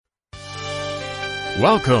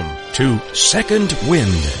Welcome to Second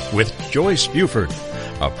Wind with Joyce Buford,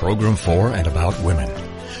 a program for and about women.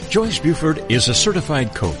 Joyce Buford is a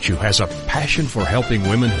certified coach who has a passion for helping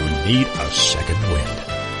women who need a second wind.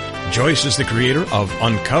 Joyce is the creator of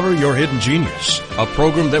Uncover Your Hidden Genius, a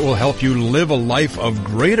program that will help you live a life of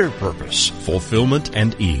greater purpose, fulfillment,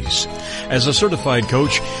 and ease. As a certified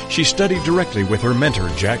coach, she studied directly with her mentor,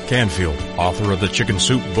 Jack Canfield, author of the Chicken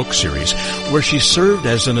Soup book series, where she served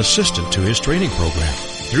as an assistant to his training program.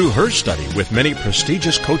 Through her study with many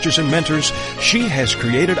prestigious coaches and mentors, she has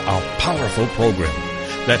created a powerful program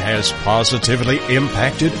that has positively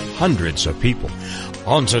impacted hundreds of people.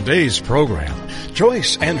 On today's program,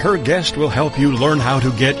 Joyce and her guest will help you learn how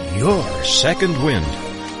to get your second wind.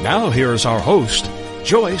 Now here's our host,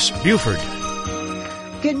 Joyce Buford.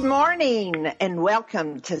 Good morning and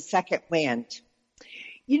welcome to Second Wind.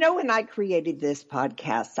 You know, when I created this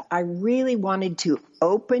podcast, I really wanted to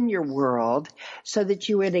open your world so that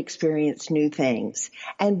you would experience new things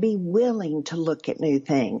and be willing to look at new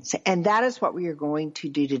things. And that is what we are going to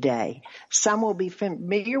do today. Some will be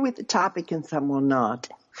familiar with the topic and some will not.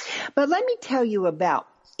 But let me tell you about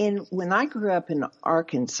when I grew up in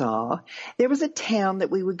Arkansas, there was a town that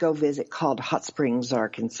we would go visit called Hot Springs,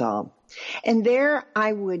 Arkansas. And there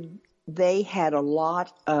they had a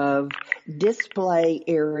lot of display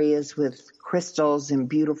areas with crystals and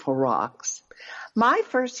beautiful rocks. My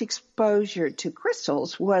first exposure to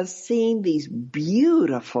crystals was seeing these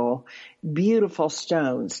beautiful, beautiful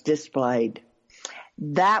stones displayed.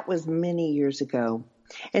 That was many years ago.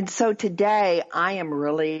 And so today I am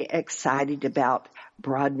really excited about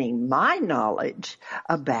broadening my knowledge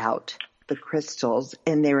about the crystals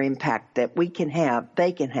and their impact that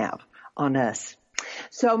they can have on us.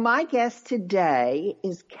 So my guest today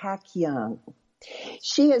is Kac Young.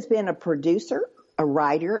 She has been a producer, a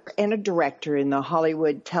writer, and a director in the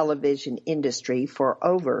Hollywood television industry for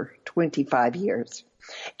over 25 years.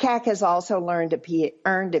 Kac has also earned a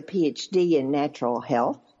PhD in natural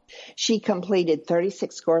health. She completed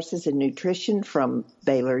 36 courses in nutrition from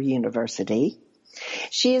Baylor University.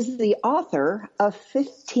 She is the author of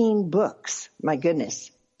 15 books. My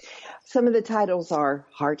goodness. Some of the titles are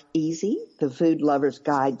Heart Easy, The Food Lover's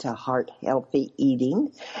Guide to Heart Healthy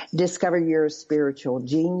Eating, Discover Your Spiritual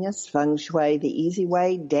Genius, Feng Shui, The Easy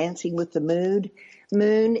Way, Dancing with the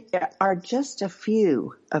Moon are just a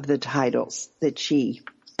few of the titles that she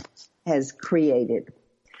has created.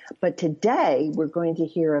 But today we're going to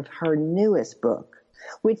hear of her newest book,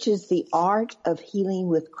 which is The Art of Healing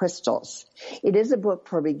with Crystals. It is a book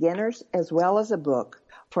for beginners as well as a book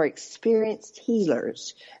for experienced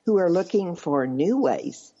healers who are looking for new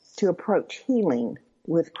ways to approach healing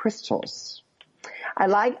with crystals.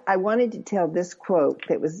 I wanted to tell this quote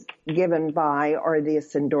that was given by, or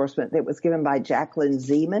this endorsement that was given by Jacqueline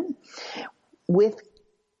Zeman. With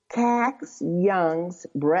Kac Young's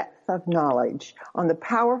breadth of knowledge on the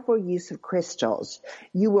powerful use of crystals,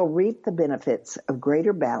 you will reap the benefits of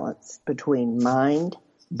greater balance between mind,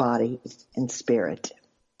 body, and spirit.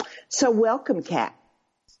 So welcome, Kac.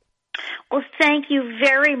 Well, thank you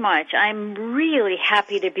very much. I'm really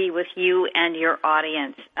happy to be with you and your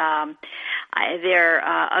audience. They're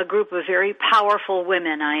a group of very powerful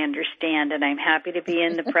women, I understand, and I'm happy to be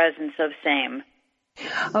in the presence of same.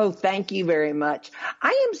 Oh, thank you very much.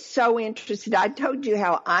 I am so interested. I told you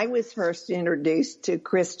how I was first introduced to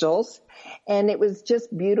crystals, and it was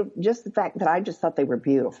just beautiful, just the fact that I just thought they were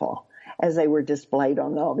beautiful as they were displayed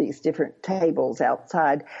on all these different tables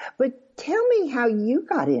outside. But tell me how you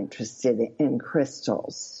got interested in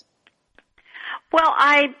crystals. Well,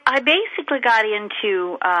 I basically got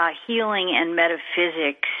into healing and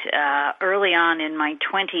metaphysics early on in my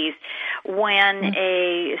 20s when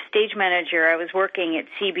a stage manager, I was working at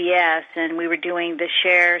CBS, and we were doing the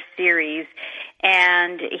Cher series,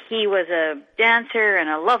 and he was a dancer and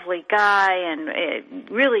a lovely guy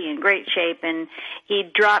and really in great shape, and he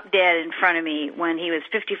dropped dead in front of me when he was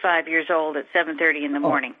 55 years old at 7:30 in the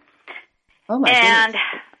morning. Oh my goodness.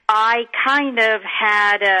 I kind of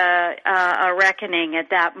had a reckoning at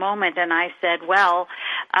that moment, and I said, well,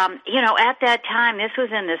 at that time, this was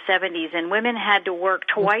in the 70s, and women had to work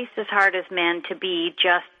twice as hard as men to be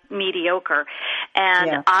just mediocre.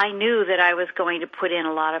 And I knew that I was going to put in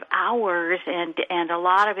a lot of hours and a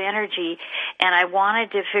lot of energy, and I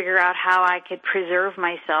wanted to figure out how I could preserve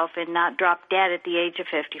myself and not drop dead at the age of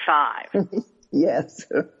 55. Yes,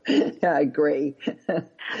 I agree. So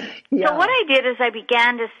what I did is I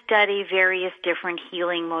began to study various different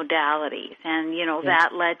healing modalities, and,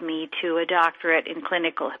 that led me to a doctorate in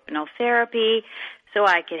clinical hypnotherapy, so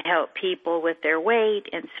I could help people with their weight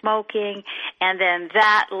and smoking. And then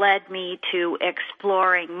that led me to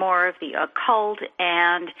exploring more of the occult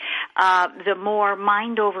and the more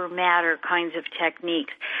mind over matter kinds of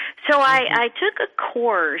techniques. So I took a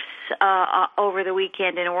course over the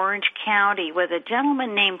weekend in Orange County with a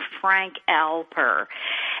gentleman named Frank Alper.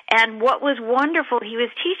 And what was wonderful, he was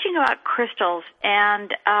teaching about crystals,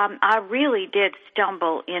 and I really did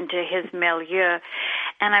stumble into his milieu.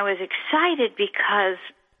 And I was excited because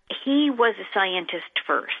he was a scientist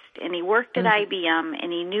first, and he worked at IBM,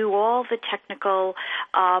 and he knew all the technical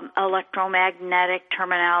electromagnetic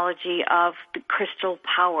terminology of the crystal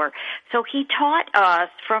power. So he taught us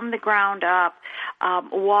from the ground up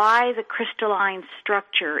why the crystalline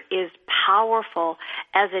structure is powerful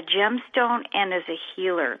as a gemstone and as a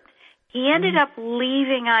healer. He ended up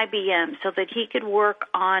leaving IBM so that he could work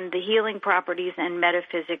on the healing properties and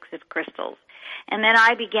metaphysics of crystals. And then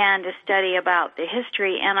I began to study about the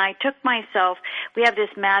history, and I took myself, we have this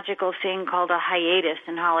magical thing called a hiatus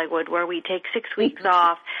in Hollywood where we take 6 weeks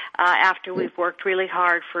off after we've worked really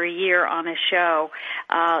hard for a year on a show,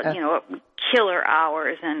 killer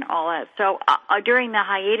hours and all that. So during the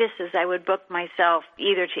hiatuses, I would book myself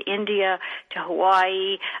either to India, to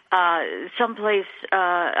Hawaii, someplace,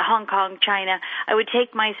 Hong Kong, China. I would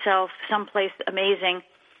take myself someplace amazing,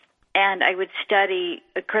 and I would study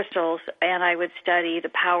the crystals, and I would study the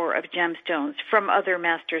power of gemstones from other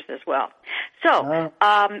masters as well. So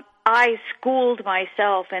I schooled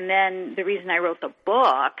myself, and then the reason I wrote the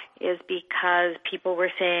book is because people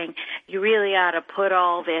were saying, you really ought to put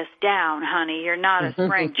all this down, honey. You're not a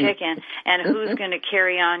spring chicken, and who's going to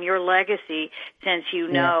carry on your legacy since you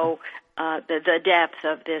know the depth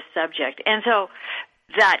of this subject? And so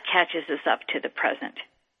that catches us up to the present.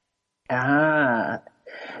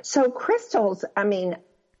 So crystals, I mean,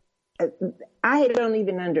 I don't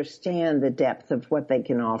even understand the depth of what they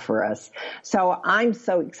can offer us. So I'm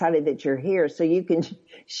so excited that you're here so you can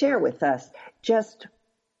share with us just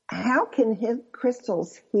how can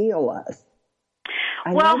crystals heal us?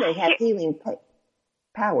 I know they have healing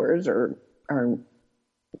powers or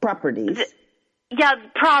properties.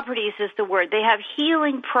 Properties is the word. They have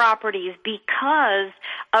healing properties because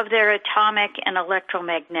of their atomic and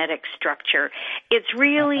electromagnetic structure. It's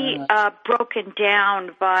really broken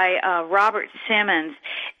down by Robert Simmons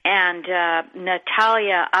and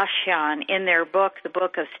Natalia Ashan in their book, The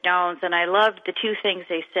Book of Stones, and I loved the two things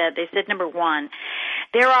they said. They said, number one,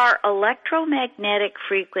 there are electromagnetic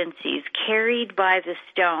frequencies carried by the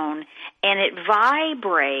stone, and it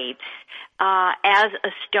vibrates as a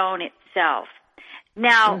stone itself.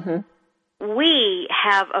 Now, we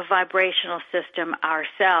have a vibrational system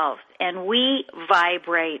ourselves, and we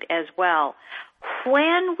vibrate as well.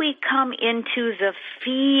 When we come into the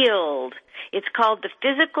field, it's called the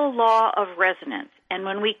physical law of resonance. And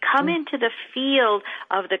when we come into the field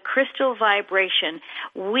of the crystal vibration,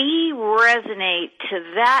 we resonate to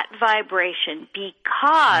that vibration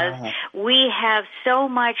because we have so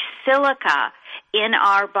much silica in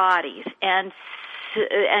our bodies. And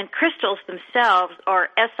crystals themselves are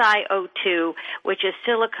SiO2, which is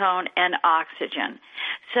silicone and oxygen.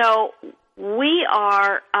 So we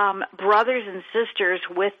are brothers and sisters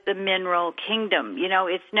with the mineral kingdom. You know,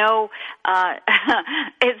 it's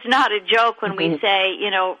it's not a joke when we say,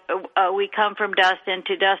 we come from dust and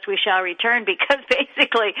to dust we shall return, because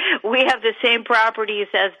basically we have the same properties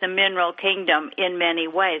as the mineral kingdom in many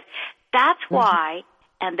ways. That's why,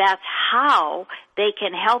 and that's how they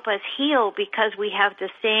can help us heal, because we have the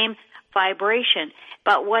same vibration.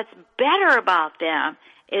 But what's better about them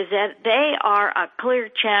is that they are a clear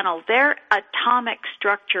channel. Their atomic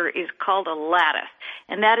structure is called a lattice,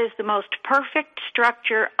 and that is the most perfect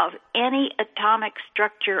structure of any atomic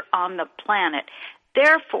structure on the planet.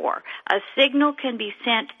 Therefore, a signal can be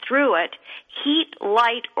sent through it, heat,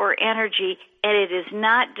 light, or energy, and it is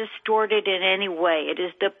not distorted in any way. It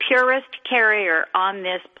is the purest carrier on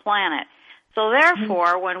this planet. So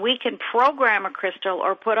therefore, when we can program a crystal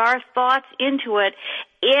or put our thoughts into it,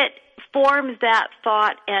 it forms that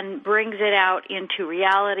thought and brings it out into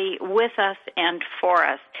reality with us and for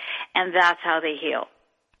us. And that's how they heal.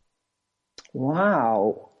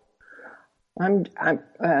 Wow.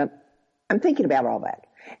 I'm thinking about all that.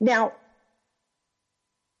 Now,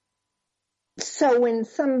 so when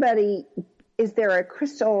somebody, is there a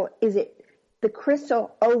crystal, is it the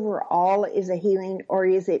crystal overall is a healing, or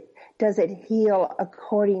does it heal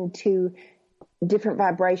according to different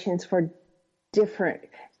vibrations for different,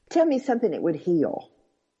 tell me something it would heal.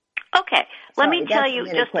 Okay, let me tell you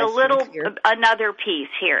just a little, another piece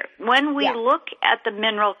here. When we look at the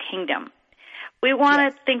mineral kingdom, We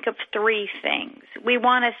want to think of three things. We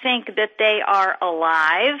want to think that they are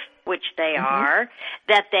alive, which they are,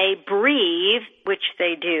 that they breathe, which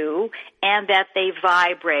they do, and that they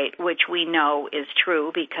vibrate, which we know is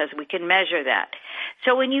true because we can measure that.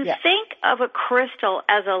 So when you think of a crystal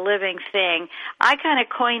as a living thing, I kind of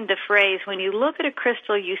coined the phrase, when you look at a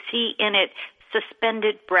crystal, you see in it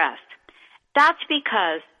suspended breath. That's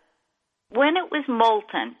because when it was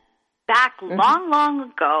molten, back long,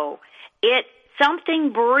 long ago,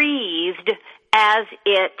 something breathed as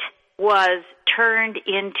it was turned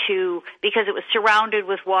into, because it was surrounded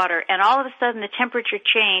with water, and all of a sudden the temperature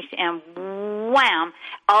changed, and wham,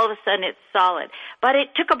 all of a sudden it's solid. But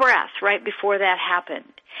it took a breath right before that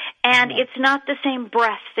happened. And it's not the same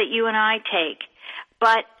breath that you and I take,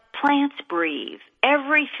 but plants breathe.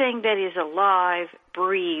 Everything that is alive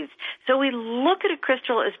breathes. So we look at a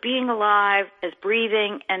crystal as being alive, as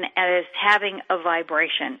breathing, and as having a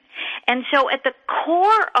vibration. And so at the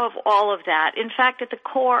core of all of that, in fact, at the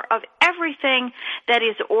core of everything that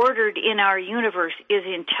is ordered in our universe is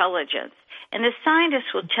intelligence. And the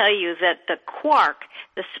scientists will tell you that the quark,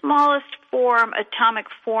 the smallest form, atomic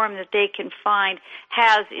form that they can find,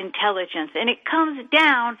 has intelligence. And it comes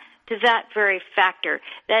down to that very factor,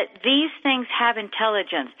 that these things have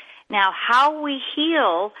intelligence. Now, how we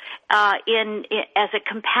heal as a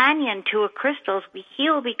companion to a crystal is we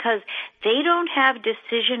heal because they don't have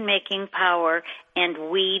decision-making power,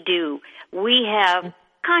 and we do. We have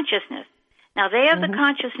consciousness. Now, they have the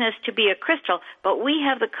consciousness to be a crystal, but we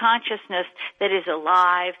have the consciousness that is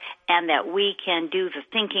alive and that we can do the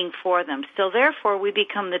thinking for them. So, therefore, we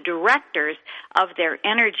become the directors of their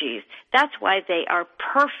energies. That's why they are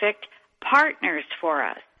perfect partners for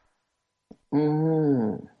us.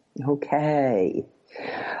 Okay.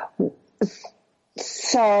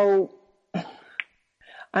 So,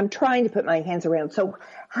 I'm trying to put my hands around. So,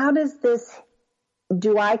 how does this...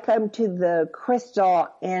 Do I come to the crystal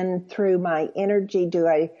and through my energy, do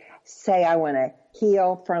I say I want to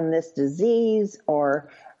heal from this disease? Or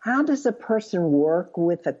how does a person work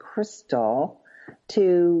with a crystal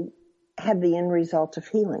to have the end result of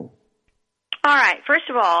healing? All right. First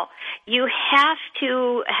of all, you have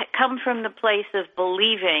to come from the place of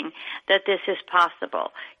believing that this is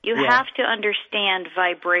possible. You have to understand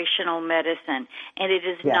vibrational medicine, and it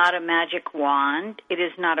is not a magic wand. It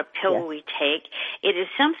is not a pill we take. It is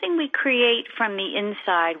something we create from the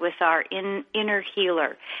inside with our inner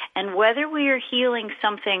healer. And whether we are healing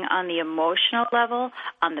something on the emotional level,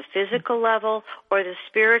 on the physical level, or the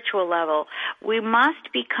spiritual level, we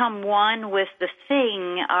must become one with the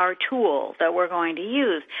thing, our tool, that we're going to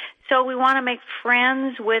use. So we want to make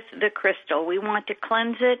friends with the crystal. We want to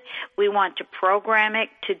cleanse it. We want to program it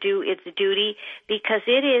to do its duty because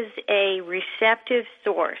it is a receptive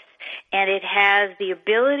source, and it has the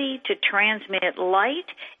ability to transmit light,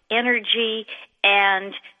 energy,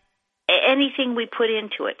 and anything we put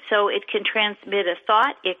into it. So it can transmit a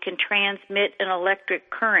thought. It can transmit an electric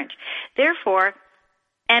current. Therefore,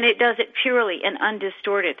 and it does it purely and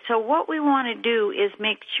undistorted. So what we want to do is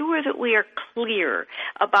make sure that we are clear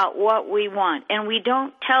about what we want. And we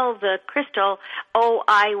don't tell the crystal, oh,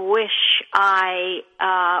 I wish I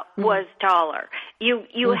was taller. You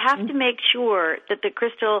have to make sure that the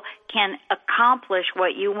crystal can accomplish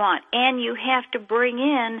what you want. And you have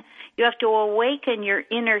to awaken your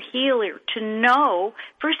inner healer to know,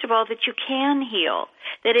 first of all, that you can heal,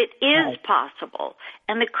 that it is possible.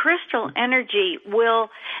 And the crystal energy will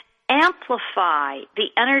amplify the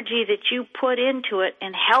energy that you put into it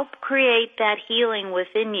and help create that healing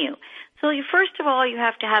within you. So first of all, you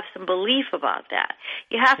have to have some belief about that.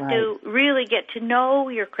 You have to really get to know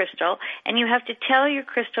your crystal, and you have to tell your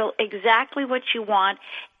crystal exactly what you want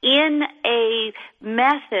in a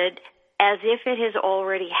method as if it has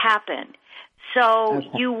already happened. So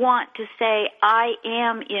you want to say, I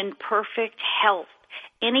am in perfect health.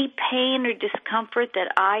 Any pain or discomfort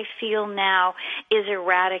that I feel now is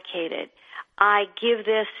eradicated. I give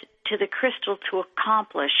this to the crystal to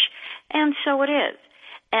accomplish, and so it is.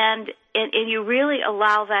 And you really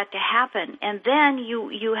allow that to happen. And then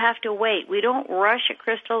you have to wait. We don't rush a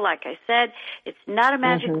crystal. Like I said, it's not a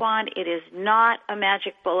magic wand. It is not a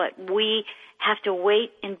magic bullet. We have to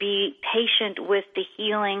wait and be patient with the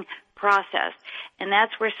healing process. And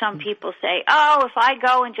that's where some people say, oh, if I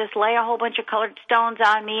go and just lay a whole bunch of colored stones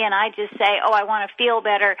on me and I just say, oh, I want to feel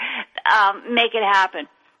better, make it happen.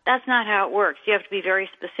 That's not how it works. You have to be very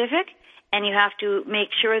specific, and you have to make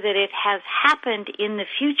sure that it has happened in the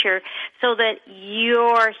future so that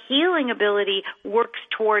your healing ability works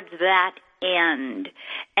towards that end.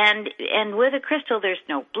 And with a crystal, there's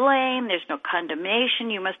no blame, there's no condemnation.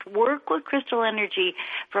 You must work with crystal energy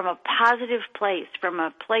from a positive place, from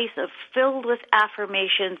a place of filled with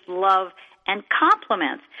affirmations, love, and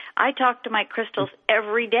compliments. I talk to my crystals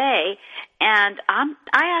every day, and I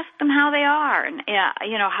ask them how they are and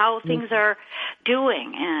how things are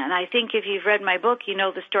doing. And I think if you've read my book, you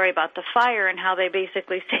know the story about the fire and how they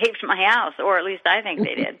basically saved my house, or at least I think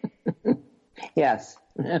they did. Yes.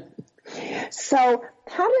 So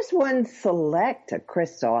how does one select a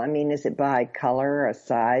crystal? I mean, is it by color, or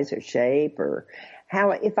size, or shape, or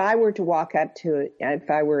how? If I were to walk up to it, if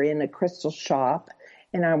I were in a crystal shop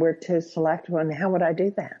and I were to select one, how would I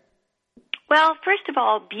do that? Well, first of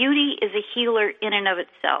all, beauty is a healer in and of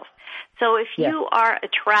itself. So if you are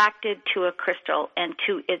attracted to a crystal and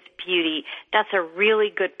to its beauty, that's a really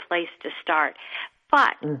good place to start.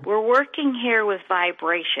 But we're working here with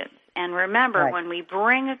vibrations. And remember, when we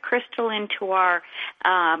bring a crystal into our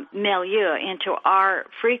milieu, into our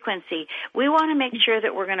frequency, we want to make sure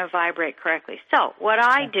that we're going to vibrate correctly. So what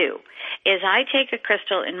I do is I take a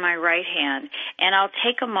crystal in my right hand, and I'll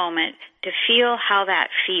take a moment to feel how that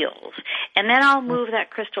feels. And then I'll move that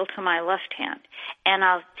crystal to my left hand, and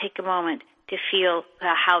I'll take a moment to feel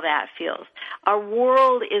how that feels. Our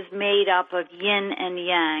world is made up of yin and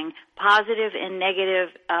yang, positive and negative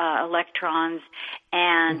electrons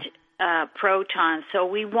and protons. So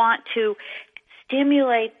we want to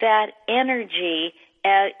stimulate that energy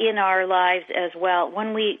in our lives as well.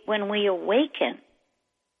 When we awaken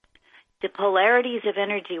the polarities of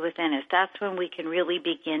energy within us, that's when we can really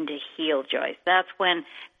begin to heal, Joyce. That's when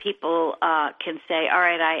people can say, all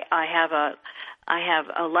right, I have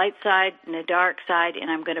a light side and a dark side, and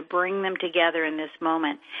I'm going to bring them together in this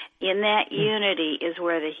moment. In that unity is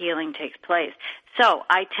where the healing takes place. So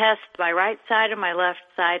I test my right side and my left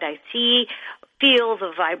side. I feel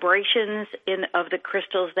the vibrations of the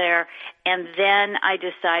crystals there, and then I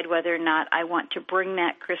decide whether or not I want to bring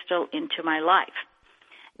that crystal into my life.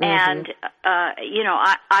 And,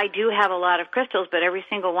 I do have a lot of crystals, but every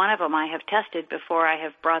single one of them I have tested before I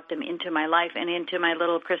have brought them into my life and into my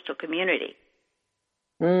little crystal community.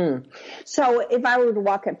 So if I were to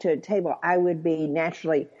walk up to a table, I would be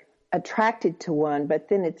naturally attracted to one, but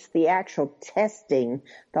then it's the actual testing,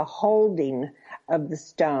 the holding of the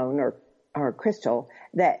stone or crystal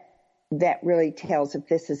that really tells if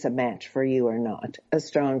this is a match for you or not, a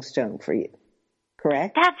strong stone for you.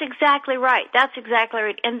 Correct? That's exactly right.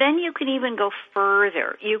 And then you can even go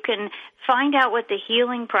further. You can find out what the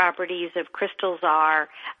healing properties of crystals are,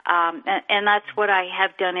 and that's what I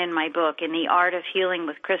have done in my book, In the Art of Healing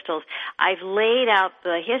with Crystals. I've laid out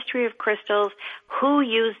the history of crystals, who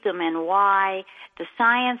used them and why, the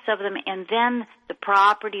science of them, and then the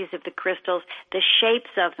properties of the crystals, the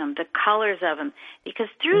shapes of them, the colors of them. Because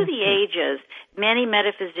through the ages, many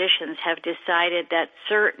metaphysicians have decided that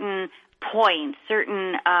certain points,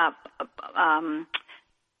 certain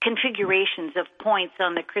configurations of points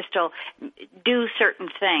on the crystal do certain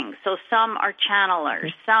things. So some are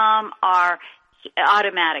channelers, some are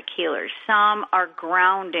automatic healers, some are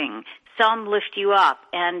grounding, some lift you up,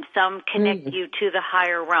 and some connect you to the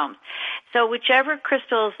higher realms. So whichever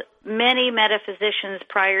crystals many metaphysicians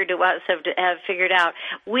prior to us have figured out,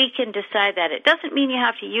 we can decide that. It doesn't mean you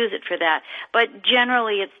have to use it for that, but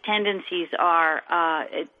generally its tendencies are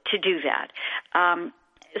to do that.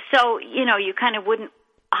 So, you kind of wouldn't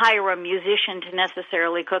hire a musician to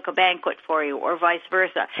necessarily cook a banquet for you, or vice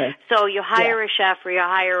versa. Okay. So you hire a chef or you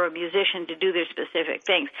hire a musician to do their specific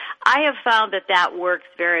things. I have found that works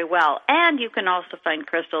very well. And you can also find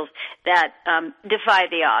crystals that defy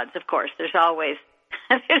the odds, of course. There's always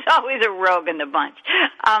a rogue in the bunch.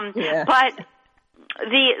 But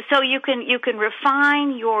so you can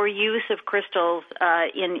refine your use of crystals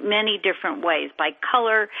in many different ways, by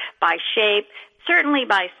color, by shape, certainly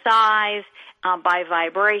by size, by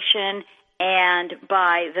vibration, and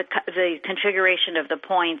by the configuration of the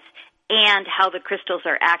points, and how the crystals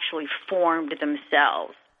are actually formed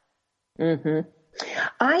themselves. I'm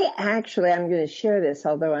going to share this,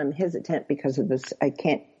 although I'm hesitant because of this. I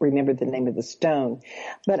can't remember the name of the stone,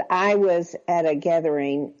 but I was at a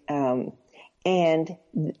gathering, and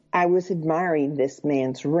I was admiring this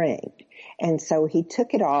man's ring. And so he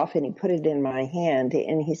took it off and he put it in my hand,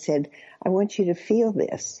 and he said, I want you to feel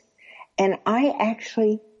this. And I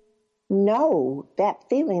actually know that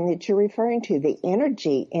feeling that you're referring to, the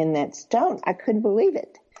energy in that stone. I couldn't believe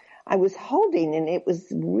it. I was holding, and it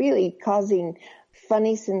was really causing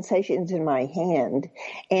funny sensations in my hand.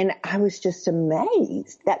 And I was just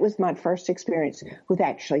amazed. That was my first experience with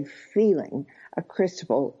actually feeling a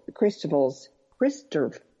crystal's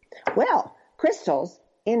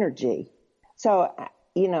energy. So,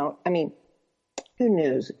 I mean, who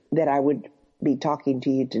knew that I would be talking to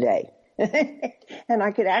you today? And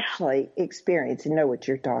I could actually experience and know what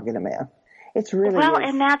you're talking about. It's really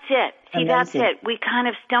and that's it. See, amazing. That's it. We kind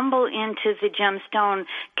of stumble into the gemstone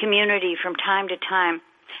community from time to time,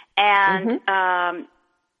 and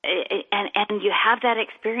and you have that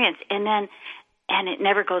experience, and it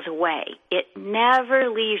never goes away. It never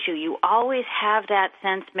leaves you. You always have that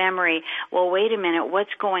sense memory. Well, wait a minute,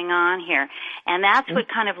 what's going on here? And that's what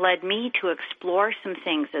kind of led me to explore some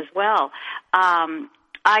things as well.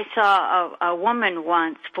 I saw a woman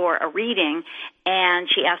once for a reading, and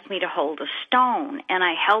she asked me to hold a stone. And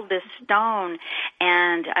I held this stone,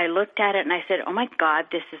 and I looked at it, and I said, oh, my God,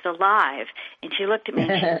 this is alive. And she looked at me,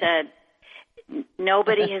 and she said,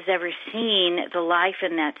 nobody has ever seen the life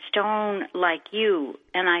in that stone like you.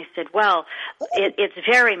 And I said, well, it's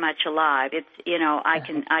very much alive. It's, I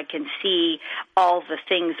can see all the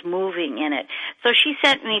things moving in it. So she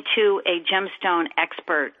sent me to a gemstone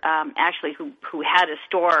expert, actually, who had a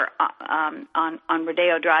store on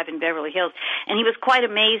Rodeo Drive in Beverly Hills, and he was quite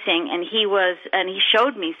amazing. And he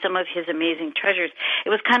showed me some of his amazing treasures. It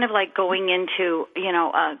was kind of like going into,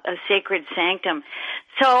 a sacred sanctum.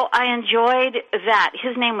 So I enjoyed that.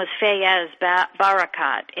 His name was Fayez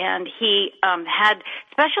Barakat, and he had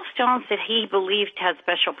special stones that he believed had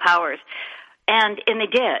special powers. And they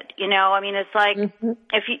did, it's like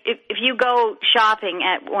if you go shopping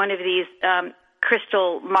at one of these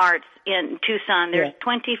crystal marts in Tucson, there's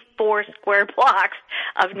 24 square blocks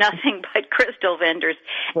of nothing but crystal vendors.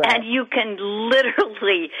 Right. And you can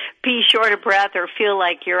literally be short of breath or feel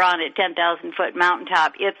like you're on a 10,000-foot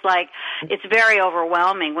mountaintop. It's very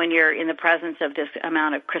overwhelming when you're in the presence of this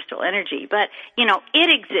amount of crystal energy. But, it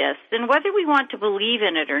exists, and whether we want to believe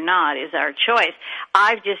in it or not is our choice.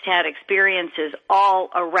 I've just had experiences all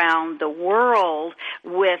around the world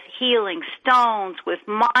with healing stones, with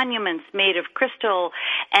monuments made of crystal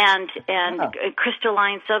and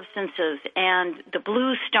crystalline substances, and the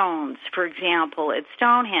blue stones, for example, at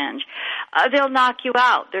Stonehenge. They'll knock you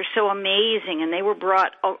out. They're so amazing, and they were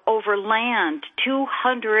brought over land,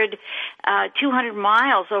 200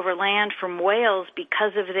 miles over land from Wales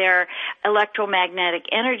because of their electromagnetic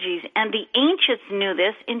energies, and the ancients knew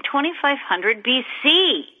this in 2500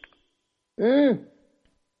 BC.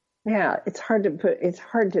 Yeah, it's hard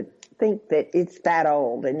to think that it's that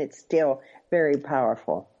old, and it's still very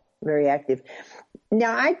powerful. Very active.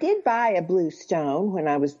 Now, I did buy a blue stone when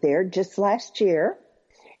I was there just last year.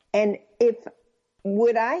 And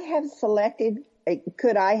could I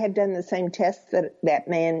have done the same test that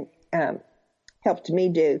man helped me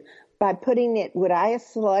do by putting it? Would I have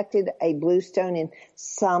selected a blue stone and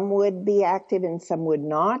some would be active and some would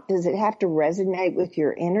not? Does it have to resonate with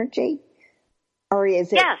your energy? Or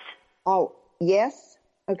is it? Yes. Oh, yes?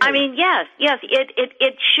 Okay. I mean, yes,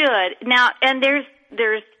 it should. Now, and there's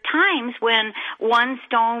times when one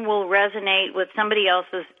stone will resonate with somebody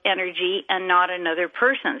else's energy and not another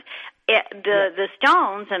person's. The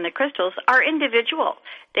stones and the crystals are individual.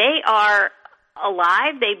 They are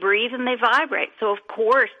alive, they breathe, and they vibrate. So, of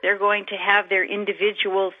course, they're going to have their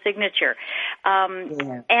individual signature. And,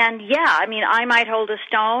 I might hold a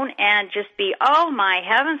stone and just be, oh, my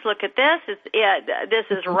heavens, look at this. This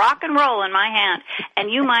is rock and roll in my hand. And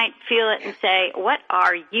you might feel it and say, what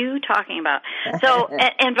are you talking about? So,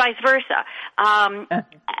 and vice versa.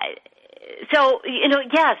 So,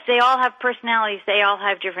 yes, they all have personalities. They all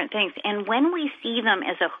have different things. And when we see them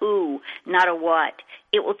as a who, not a what,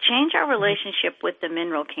 it will change our relationship with the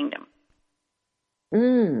mineral kingdom.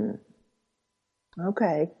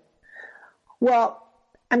 Okay. Well,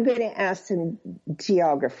 I'm going to ask some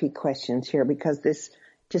geography questions here because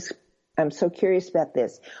I'm so curious about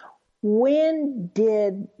this. When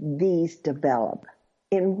did these develop?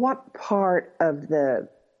 In what part of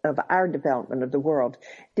our development of the world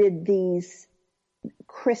did these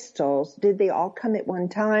crystals, did they all come at one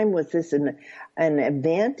time? Was this an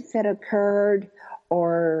event that occurred,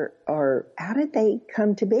 or how did they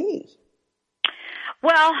come to be?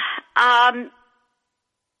 Well,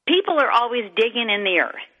 people are always digging in the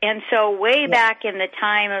earth. And so way back in the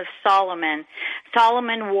time of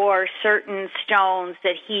Solomon wore certain stones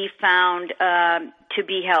that he found to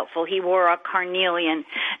be helpful. He wore a carnelian.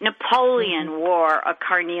 Napoleon wore a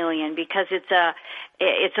carnelian because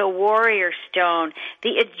it's a warrior stone.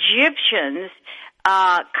 The Egyptians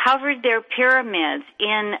covered their pyramids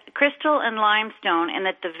in crystal and limestone, and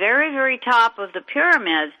at the very, very top of the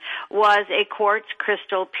pyramids was a quartz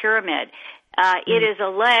crystal pyramid. It is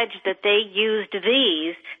alleged that they used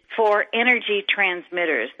these for energy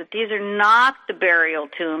transmitters, that these are not the burial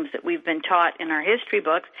tombs that we've been taught in our history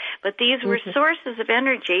books, but these were sources of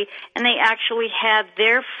energy, and they actually had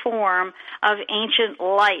their form of ancient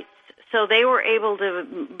lights. So they were able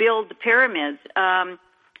to build the pyramids, some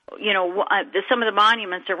of the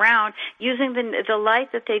monuments around using the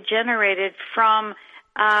light that they generated from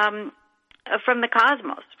the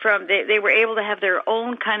cosmos. They were able to have their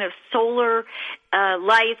own kind of solar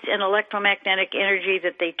lights and electromagnetic energy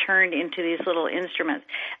that they turned into these little instruments.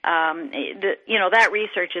 That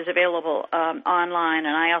research is available online,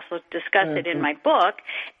 and I also discuss it in my book,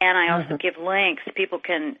 and I also give links. People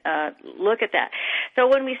can look at that. So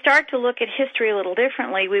when we start to look at history a little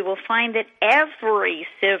differently, we will find that every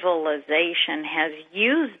civilization has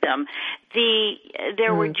used them.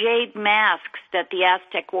 There were jade masks that the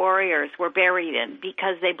Aztec warriors were buried in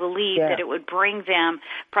because they believed that it would bring them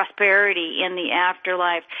prosperity in the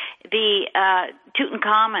afterlife. The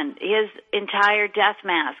Tutankhamun, his entire death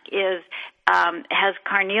mask has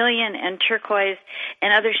carnelian and turquoise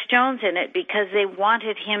and other stones in it because they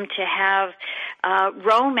wanted him to have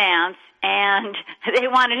romance, and they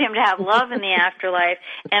wanted him to have love in the afterlife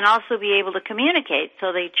and also be able to communicate,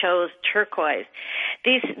 so they chose turquoise.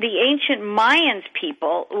 The ancient Mayans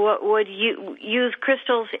people would use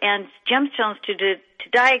crystals and gemstones to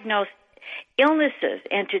diagnose illnesses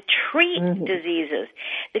and to treat diseases.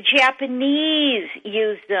 The Japanese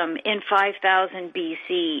used them in 5000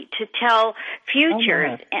 BC to tell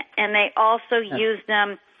futures, and they also used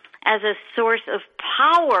them as a source of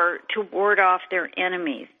power to ward off their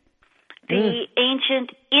enemies. The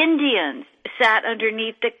ancient Indians sat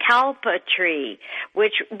underneath the kalpa tree,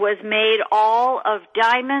 which was made all of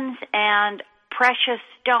diamonds and precious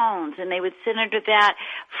stones, and they would sit under that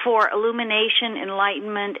for illumination,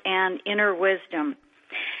 enlightenment, and inner wisdom.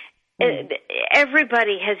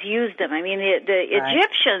 Everybody has used them. I mean, the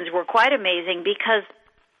Egyptians were quite amazing because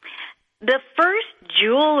the first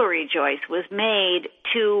jewelry, Joyce, was made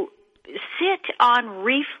to sit on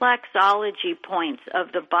reflexology points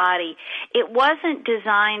of the body. It wasn't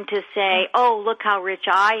designed to say, oh, look how rich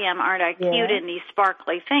I am, aren't I cute in these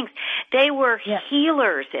sparkly things. They were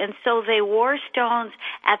healers, and so they wore stones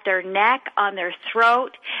at their neck, on their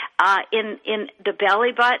throat, in the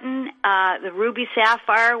belly button. The ruby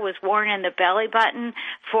sapphire was worn in the belly button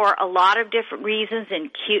for a lot of different reasons,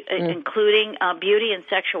 including beauty and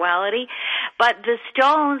sexuality. But the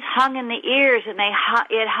stones hung in the ears, and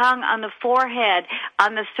it hung on the forehead,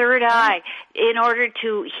 on the third eye, in order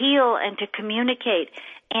to heal and to communicate.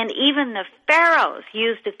 And even the pharaohs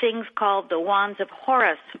used the things called the wands of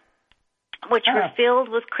Horus, which were filled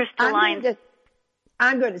with crystalline...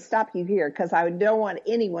 I'm going to stop you here because I don't want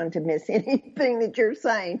anyone to miss anything that you're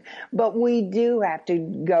saying. But we do have to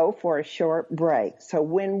go for a short break. So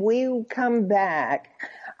when we come back,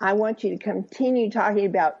 I want you to continue talking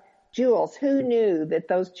about jewels. Who knew that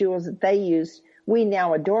those jewels that they used, we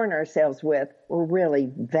now adorn ourselves with, were really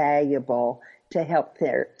valuable to help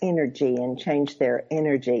their energy and change their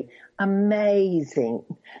energy? Amazing.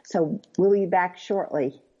 So we'll be back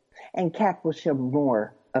shortly, and Kac will share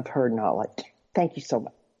more of her knowledge. Thank you so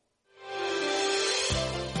much.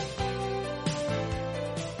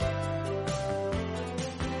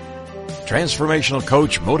 Transformational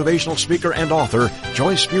coach, motivational speaker, and author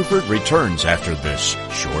Joyce Buford returns after this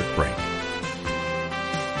short break.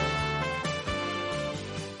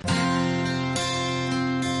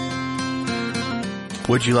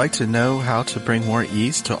 Would you like to know how to bring more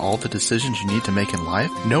ease to all the decisions you need to make in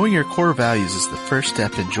life? Knowing your core values is the first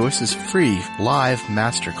step in Joyce's free live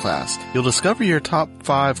masterclass. You'll discover your top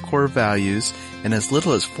 5 core values in as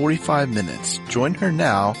little as 45 minutes. Join her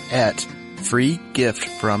now at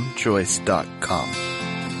freegiftfromjoyce.com.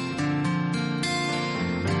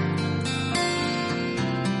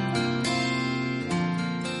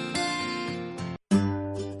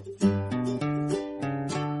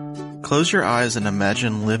 Close your eyes and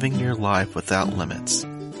imagine living your life without limits.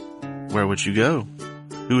 Where would you go?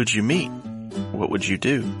 Who would you meet? What would you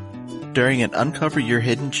do? During an Uncover Your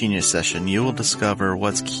Hidden Genius session, you will discover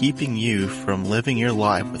what's keeping you from living your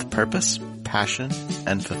life with purpose, passion,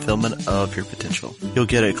 and fulfillment of your potential. You'll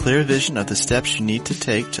get a clear vision of the steps you need to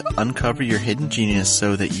take to uncover your hidden genius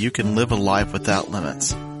so that you can live a life without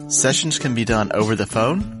limits. Sessions can be done over the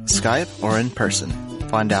phone, Skype, or in person.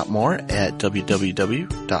 Find out more at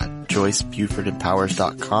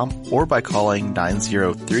www.joycebufordempowers.com or by calling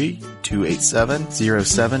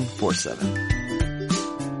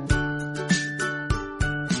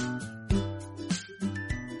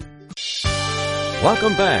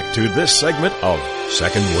Welcome back to this segment of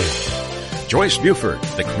Second Wind. Joyce Buford,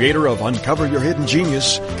 the creator of Uncover Your Hidden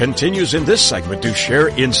Genius, continues in this segment to share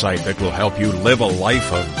insight that will help you live a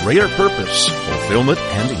life of greater purpose, fulfillment,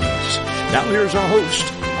 and ease. Now here's our host,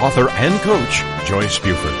 author and coach, Joyce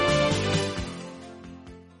Buford.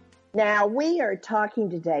 Now we are talking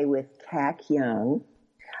today with Kac Young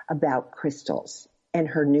about crystals and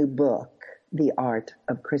her new book, The Art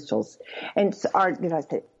of Crystals. And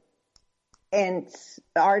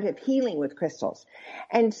Art of Healing with Crystals.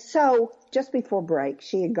 And so just before break,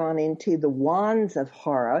 she had gone into the wands of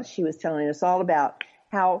Horus. She was telling us all about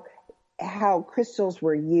how crystals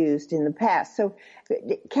were used in the past. So,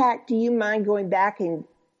 Kac, do you mind going back and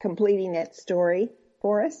completing that story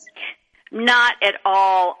for us? Not at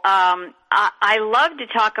all. I love to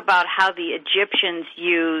talk about how the Egyptians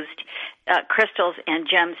used crystals and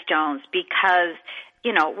gemstones because,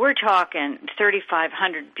 you know, we're talking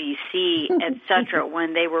 3500 BC, et cetera,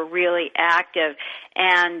 when they were really active.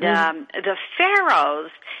 And the pharaohs,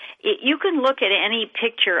 you can look at any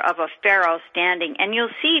picture of a pharaoh standing, and you'll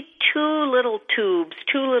see two little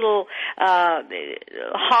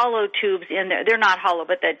hollow tubes in there. They're not hollow,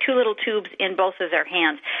 but the two little tubes in both of their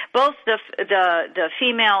hands, both the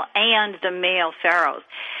female and the male pharaohs.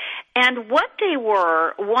 And what they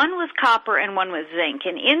were, one was copper and one was zinc.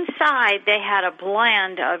 And inside they had a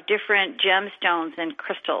blend of different gemstones and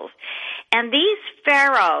crystals. And these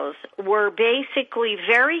pharaohs were basically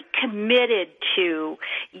very committed to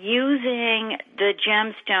using the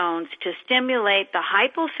gemstones to stimulate the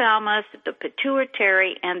hypothalamus, the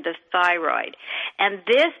pituitary, and the thyroid. And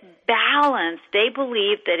this balance, they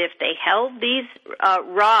believed that if they held these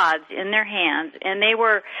rods in their hands, and they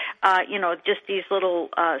were, just these little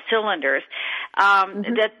cylinders,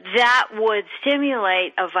 that would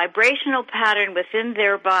stimulate a vibrational pattern within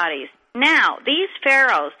their bodies. Now, these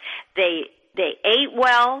pharaohs, they ate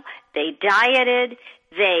well, they dieted,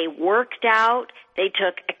 they worked out, they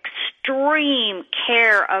took extreme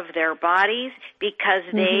care of their bodies because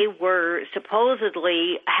they were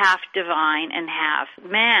supposedly half divine and half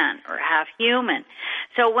man or half human.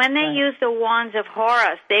 So when they used the wands of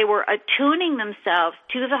Horus, they were attuning themselves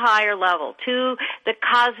to the higher level, to the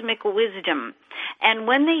cosmic wisdom. And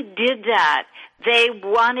when they did that, they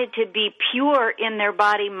wanted to be pure in their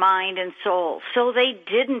body, mind, and soul. So they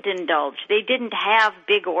didn't indulge. They didn't have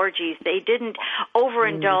big orgies. They didn't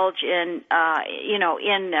overindulge in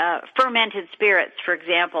fermented spirits, for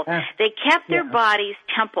example. They kept their bodies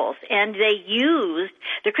temples, and they used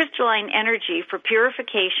the crystalline energy for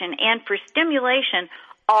purification and for stimulation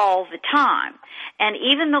all the time. And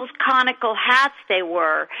even those conical hats they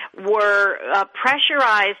were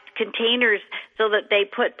pressurized containers so that they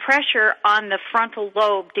put pressure on the frontal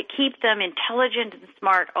lobe to keep them intelligent and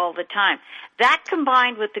smart all the time. That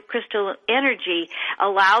combined with the crystal energy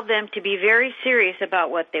allowed them to be very serious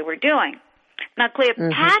about what they were doing. Now,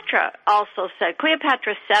 Cleopatra also said,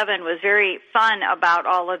 Cleopatra 7 was very fun about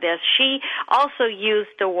all of this. She also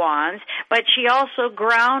used the wands, but she also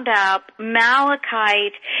ground up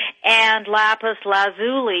malachite and lapis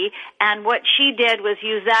lazuli, and what she did was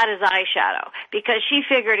use that as eyeshadow, because she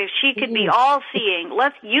figured if she could be all-seeing,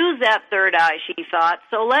 let's use that third eye, she thought,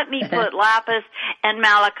 so let me put lapis and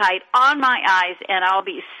malachite on my eyes, and I'll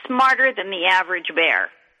be smarter than the average bear.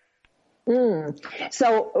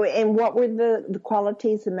 So, and what were the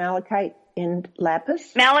qualities of malachite and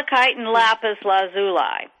lapis? Malachite and lapis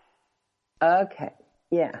lazuli. Okay,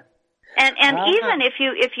 yeah. And even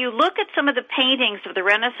if you look at some of the paintings of the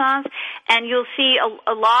Renaissance, and you'll see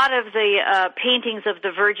a lot of the paintings of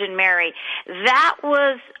the Virgin Mary, that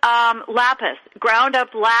was lapis, ground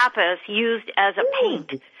up lapis used as a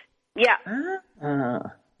paint. Yeah.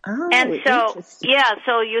 And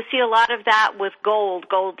so you see a lot of that with gold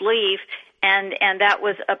leaf, and that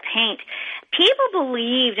was a paint. People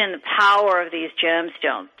believed in the power of these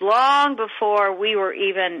gemstones long before we were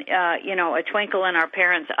even, a twinkle in our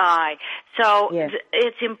parents' eye. So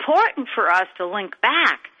it's important for us to link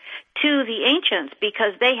back to the ancients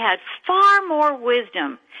because they had far more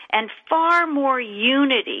wisdom and far more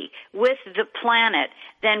unity with the planet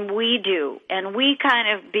than we do. And we kind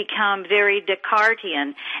of become very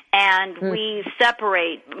Descartian, and we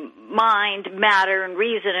separate mind, matter, and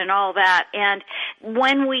reason and all that. And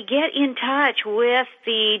when we get in touch with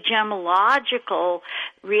the gemological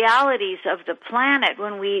realities of the planet,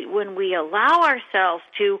 when we allow ourselves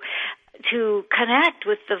to connect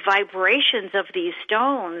with the vibrations of these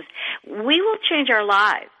stones, we will change our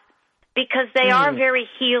lives. Because they are very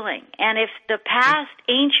healing. And if the past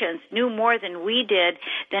ancients knew more than we did,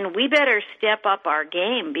 then we better step up our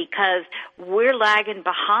game because we're lagging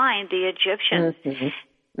behind the Egyptians.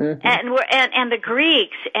 And the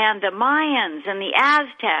Greeks and the Mayans and the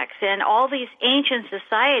Aztecs and all these ancient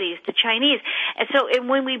societies, the Chinese. And so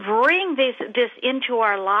when we bring this into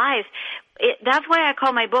our lives, that's why I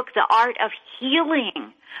call my book The Art of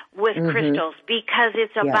Healing with Crystals, because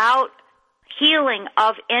it's about healing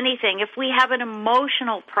of anything. If we have an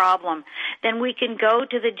emotional problem, then we can go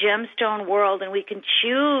to the gemstone world and we can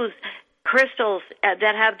choose crystals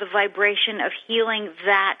that have the vibration of healing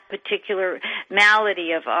that particular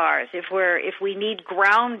malady of ours. If we need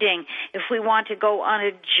grounding, if we want to go on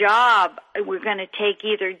a job, we're going to take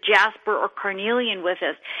either jasper or carnelian with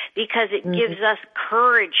us, because it gives us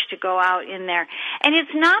courage to go out in there. And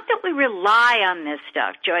it's not that we rely on this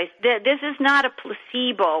stuff, Joyce. This is not a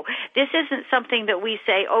placebo. This isn't something that we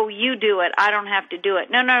say, oh, you do it, I don't have to do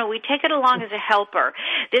it. No, we take it along as a helper.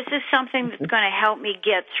 This is something that's going to help me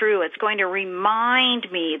get through. It's going to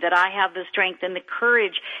remind me that I have the strength and the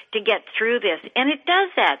courage to get through this. And it does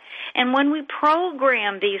that. And when we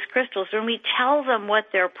program these crystals, when we tell them what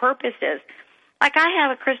their purpose is, like I have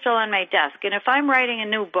a crystal on my desk, and if I'm writing a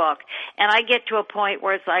new book and I get to a point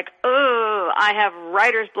where it's like, oh, I have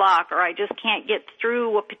writer's block, or I just can't get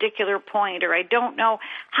through a particular point, or I don't know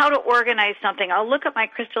how to organize something, I'll look at my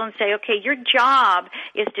crystal and say, okay, your job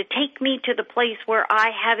is to take me to the place where I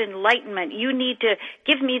have enlightenment. You need to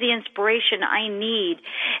give me the inspiration I need,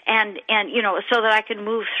 and so that I can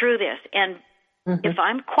move through this. And if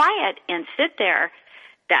I'm quiet and sit there,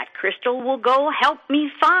 that crystal will go help me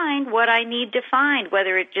find what I need to find,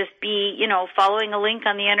 whether it just be, following a link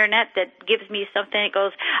on the internet that gives me something that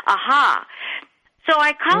goes, aha. So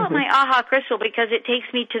I call it my aha crystal because it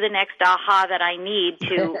takes me to the next aha that I need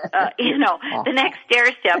to, the next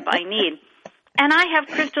stair step I need. And I have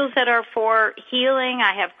crystals that are for healing.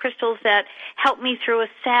 I have crystals that help me through a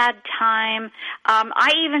sad time.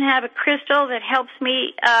 I even have a crystal that helps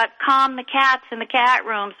me calm the cats in the cat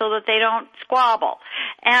room so that they don't squabble.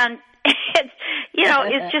 And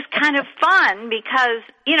it's just kind of fun because,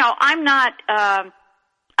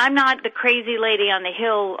 I'm not the crazy lady on the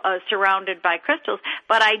hill surrounded by crystals,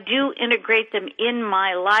 but I do integrate them in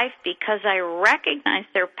my life because I recognize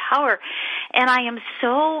their power. And I am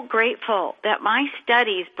so grateful that my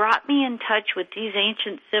studies brought me in touch with these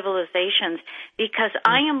ancient civilizations, because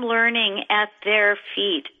I am learning at their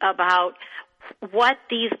feet about what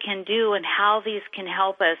these can do and how these can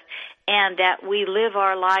help us, and that we live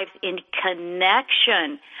our lives in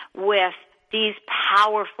connection with these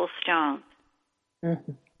powerful stones.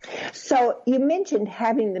 So you mentioned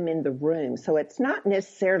having them in the room. So it's not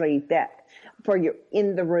necessarily that for you're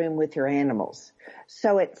in the room with your animals.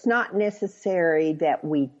 So it's not necessary that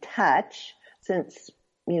we touch, since,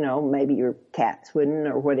 maybe your cats wouldn't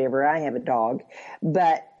or whatever. I have a dog,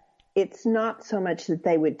 but it's not so much that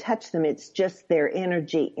they would touch them. It's just their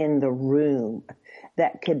energy in the room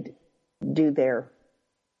that could do their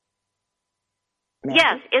magic.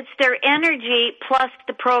 Yes, it's their energy plus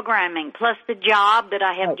the programming, plus the job that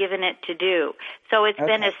I have given it to do. So it's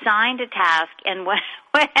been assigned a task, and when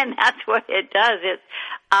that's what it does,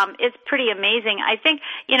 it's pretty amazing. I think,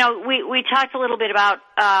 we talked a little bit about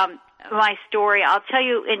my story. I'll tell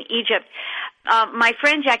you, in Egypt, my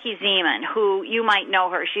friend Jackie Zeman, who you might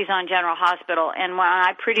know her, she's on General Hospital, and when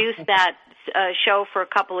I produced that show for a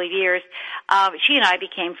couple of years, she and I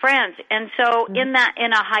became friends. And so in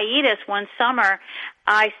a hiatus one summer,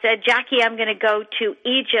 I said, Jackie, I'm going to go to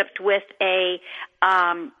Egypt with a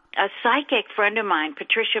psychic friend of mine,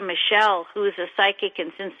 Patricia Michelle, who is a psychic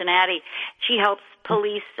in Cincinnati. She helps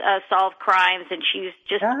police solve crimes, and she's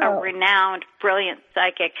just a renowned, brilliant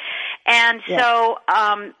psychic. And so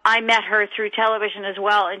I met her through television as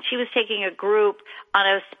well, and she was taking a group on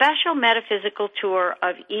a special metaphysical tour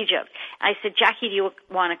of Egypt. I said, Jackie, do you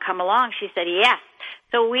want to come along? She said, yes.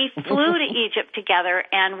 So we flew to Egypt together,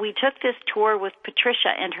 and we took this tour with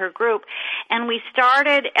Patricia and her group, and we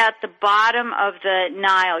started at the bottom of the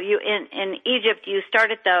Nile. In Egypt, you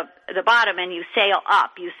start at the bottom and you sail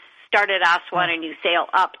up. You start at Aswan and you sail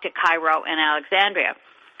up to Cairo and Alexandria.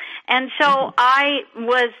 And so I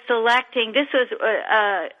was selecting, this was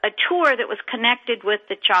a tour that was connected with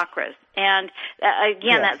the chakras. And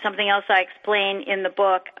again, that's something else I explain in the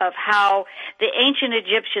book, of how the ancient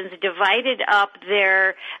Egyptians divided up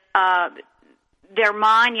their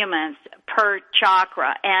monuments per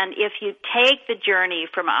chakra. And if you take the journey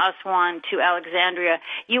from Aswan to Alexandria,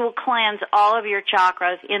 you will cleanse all of your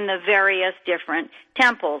chakras in the various different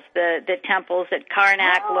temples, the temples at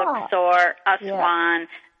Karnak, Luxor, Aswan,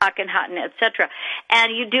 Akhenaten, etc.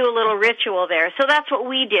 And you do a little ritual there. So that's what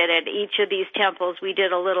we did at each of these temples. We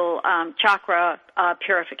did a little chakra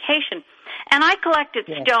purification. And I collected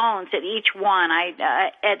stones at each one.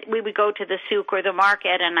 We would go to the souk or the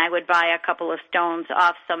market, and I would buy a couple of stones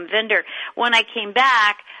off some vendor. When I came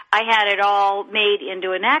back, I had it all made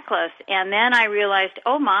into a necklace, and then I realized,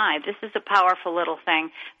 oh my, this is a powerful little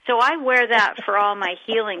thing. So I wear that for all my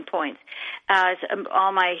healing points,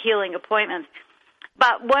 all my healing appointments.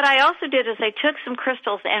 But what I also did is I took some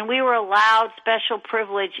crystals, and we were allowed special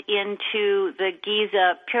privilege into the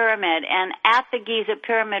Giza pyramid. And at the Giza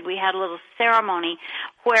pyramid, we had a little ceremony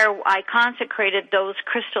where I consecrated those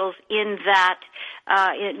crystals in that,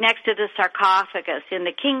 next to the sarcophagus in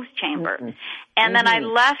the king's chamber. Mm-hmm. And then I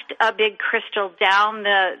left a big crystal down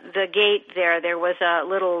the gate there. There was a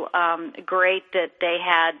little grate that they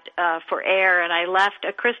had for air, and I left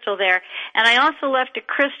a crystal there. And I also left a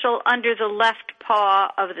crystal under the left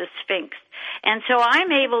paw of the Sphinx. And so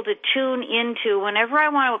I'm able to tune into, whenever I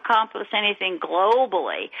want to accomplish anything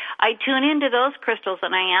globally, I tune into those crystals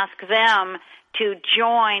and I ask them to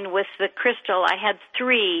join with the crystal. I had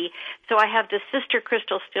 3, so I have the sister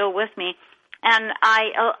crystal still with me. And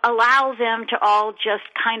I allow them to all just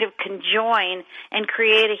kind of conjoin and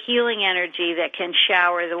create a healing energy that can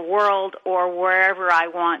shower the world or wherever I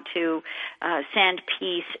want to send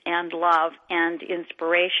peace and love and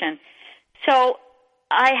inspiration. So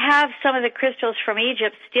I have some of the crystals from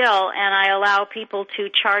Egypt still, and I allow people to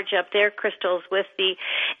charge up their crystals with the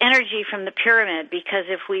energy from the pyramid, because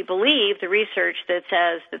if we believe the research that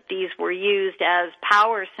says that these were used as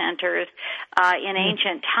power centers in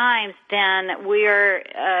ancient times, then we're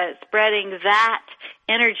spreading that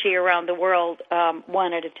energy around the world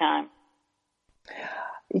one at a time.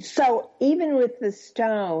 So even with the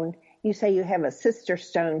stone, you say you have a sister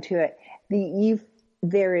stone to it.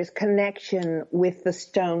 There is connection with the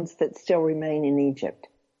stones that still remain in Egypt.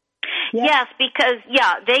 Yes, because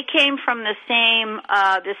they came from the same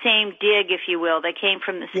dig, if you will. They came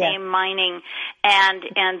from the same mining, and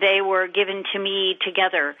they were given to me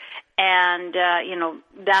together. And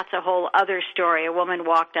that's a whole other story. A woman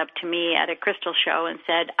walked up to me at a crystal show and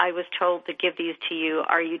said, "I was told to give these to you.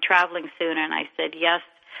 Are you traveling soon?" And I said, "Yes,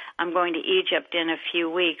 I'm going to Egypt in a few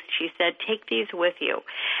weeks." She said, "Take these with you."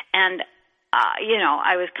 And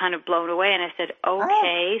I was kind of blown away, and I said,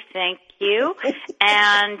 "Okay, thank you."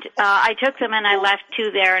 And I took them, and I left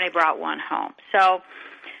 2 there, and I brought 1 home. So,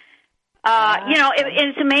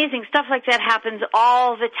 it's amazing. Stuff like that happens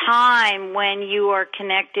all the time when you are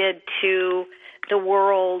connected to the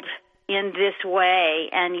world in this way,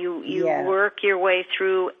 and you work your way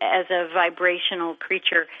through as a vibrational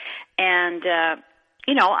creature. And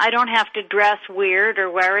I don't have to dress weird or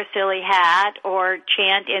wear a silly hat or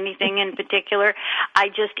chant anything in particular. I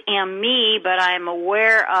just am me, but I'm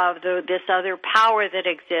aware of this other power that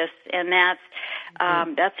exists, and that's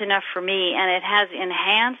enough for me. And it has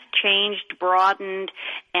enhanced, changed, broadened,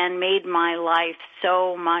 and made my life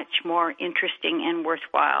so much more interesting and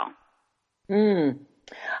worthwhile.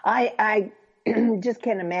 I just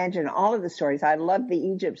can't imagine all of the stories. I love the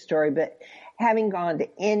Egypt story, but having gone to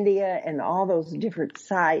India and all those different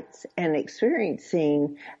sites and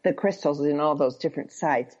experiencing the crystals in all those different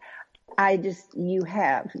sites,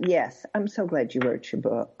 yes, I'm so glad you wrote your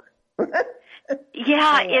book. It's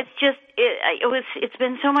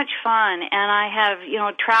been so much fun, and I have,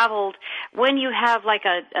 traveled. When you have like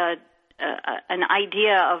an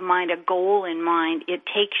idea of mind, a goal in mind, it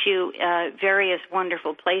takes you various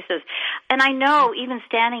wonderful places. And I know, even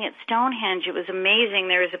standing at Stonehenge, it was amazing.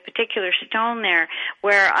 There was a particular stone there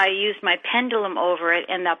where I used my pendulum over it,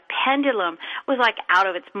 and the pendulum was like out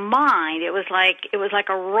of its mind. It was like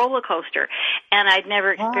a roller coaster, and I'd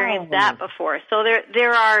never experienced that before. So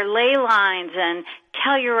there are ley lines and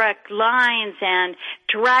telluric lines and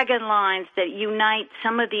dragon lines that unite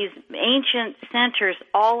some of these ancient centers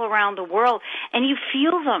all around the world, and you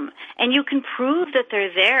feel them, and you can prove that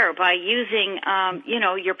they're there by using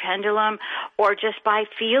your pendulum or just by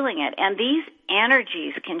feeling it. And these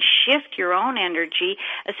energies can shift your own energy,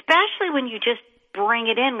 especially when you just bring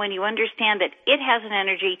it in, when you understand that it has an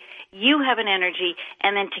energy, you have an energy,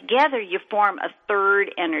 and then together you form a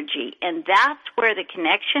third energy. And that's where the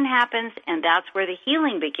connection happens, and that's where the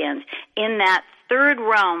healing begins, in that third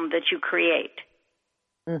realm that you create.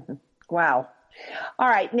 Mm-hmm. Wow. All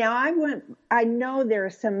right. Now, I know there are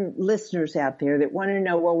some listeners out there that want to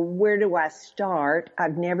know, well, where do I start?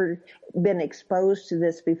 I've never been exposed to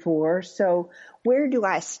this before. So where do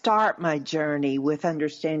I start my journey with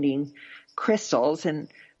understanding crystals? And,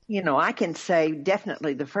 I can say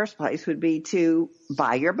definitely the first place would be to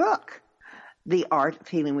buy your book. The Art of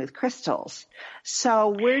Healing with Crystals. So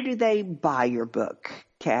where do they buy your book,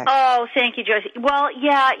 Kac? Oh, thank you, Joyce. Well,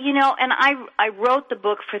 yeah, and I wrote the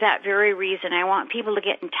book for that very reason. I want people to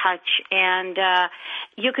get in touch, and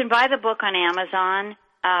you can buy the book on Amazon.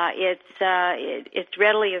 It's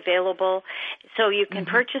readily available, so you can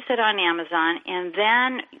purchase it on Amazon, and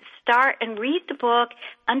then start and read the book,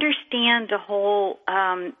 understand the whole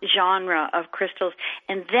genre of crystals,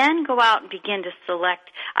 and then go out and begin to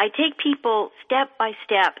select. I take people step by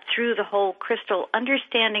step through the whole crystal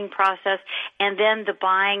understanding process, and then the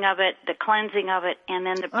buying of it, the cleansing of it, and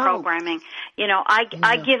then the programming.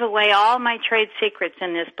 I give away all my trade secrets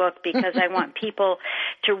in this book because I want people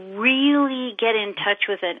to really get in touch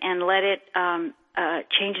with it and let it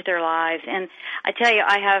change their lives. And I tell you,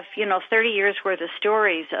 I have 30 years worth of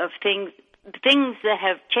stories of things that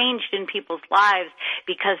have changed in people's lives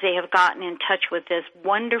because they have gotten in touch with this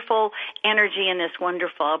wonderful energy and this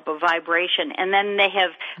wonderful vibration, and then they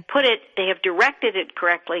have directed it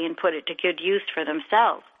correctly and put it to good use for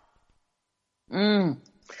themselves.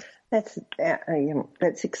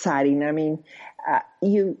 That's exciting. I mean,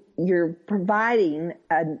 you're providing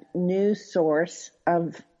a new source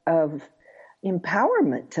of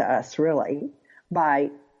empowerment to us, really,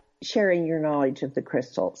 by sharing your knowledge of the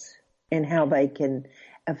crystals and how they can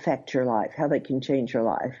affect your life, how they can change your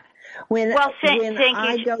life.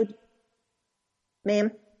 Thank you.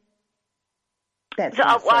 Ma'am? I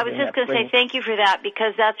was just going to say thank you for that,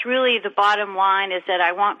 because that's really the bottom line, is that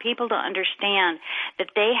I want people to understand that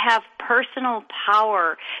they have personal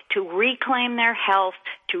power to reclaim their health,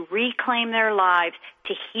 to reclaim their lives,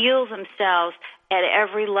 to heal themselves at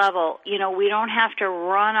every level. We don't have to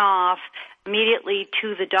run off immediately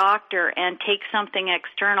to the doctor and take something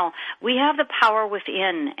external. We have the power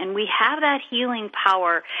within, and we have that healing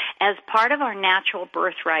power as part of our natural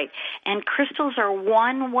birthright. And crystals are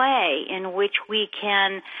one way in which we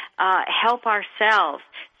can help ourselves.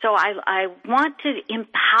 So I want to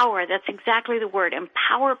empower, that's exactly the word,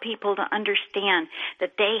 empower people to understand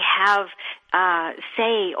that they have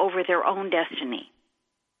say over their own destiny.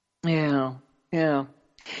 Yeah.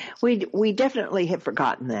 We definitely have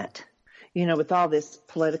forgotten that. With all this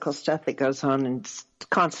political stuff that goes on and it's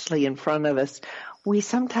constantly in front of us, we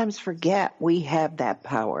sometimes forget we have that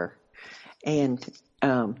power. And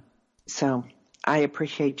so I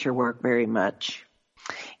appreciate your work very much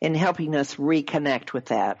in helping us reconnect with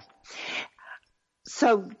that.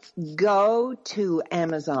 So go to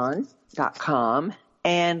Amazon.com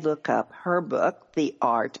and look up her book, The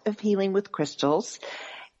Art of Healing with Crystals,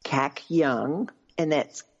 Kac Young, and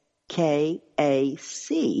that's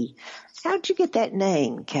K-A-C. How'd you get that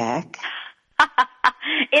name, Kac?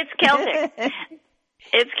 It's Celtic.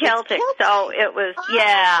 It's Celtic. So it was,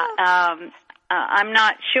 I'm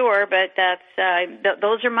not sure, but that's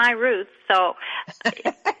those are my roots. So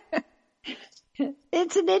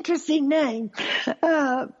it's an interesting name.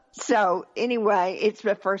 So anyway, it's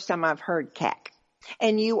the first time I've heard Kac.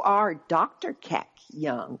 And you are Dr.Kac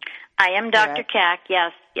Young. I am Dr. Kac.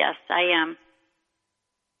 Yes, I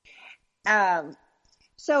am.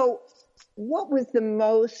 So what was the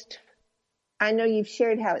most, I know you've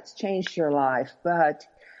shared how it's changed your life, but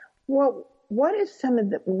what is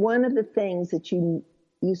one of the things that you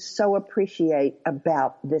so appreciate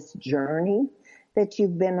about this journey that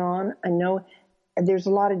you've been on? I know there's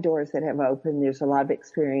a lot of doors that have opened, there's a lot of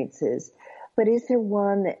experiences, but is there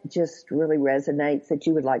one that just really resonates that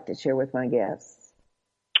you would like to share with my guests?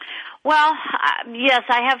 Well, yes,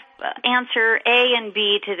 I have answer A and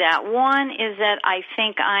B to that. One is that I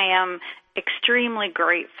think I am extremely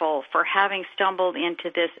grateful for having stumbled into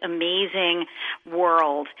this amazing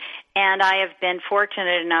world. And I have been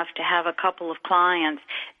fortunate enough to have a couple of clients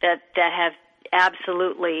that have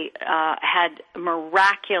absolutely had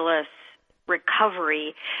miraculous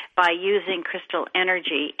recovery by using crystal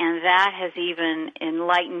energy, and that has even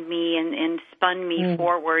enlightened me and spun me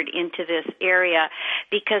forward into this area,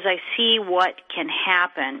 because I see what can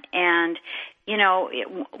happen. And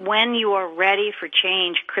when you are ready for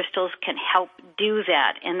change, crystals can help do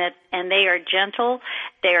that, and they are gentle,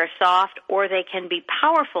 they are soft, or they can be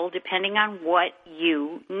powerful depending on what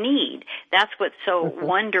you need. That's what's so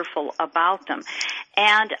wonderful about them.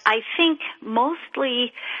 And I think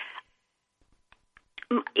mostly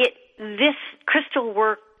this crystal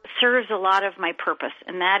work serves a lot of my purpose,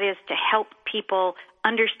 and that is to help people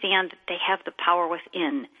understand that they have the power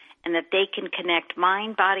within, and that they can connect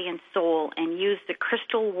mind, body, and soul and use the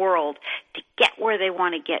crystal world to get where they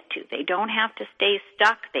want to get to. They don't have to stay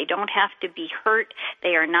stuck. They don't have to be hurt. They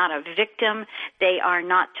are not a victim. They are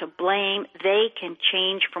not to blame. They can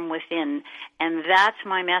change from within, and that's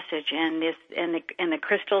my message. And the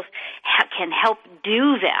crystals can help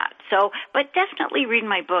do that. So, but definitely read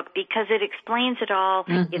my book because it explains it all.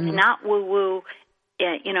 Mm-hmm. It's not woo-woo.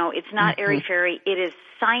 It's not airy-fairy. It is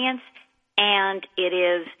science, and it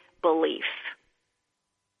is belief.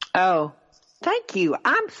 Oh, thank you.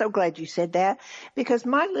 I'm so glad you said that because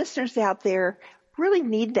my listeners out there really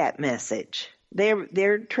need that message.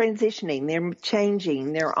 They're transitioning, they're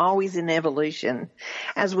changing, they're always in evolution,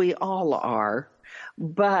 as we all are.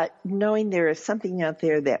 But knowing there is something out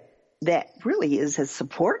there that really is a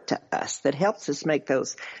support to us, that helps us make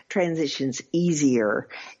those transitions easier,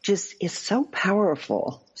 just is so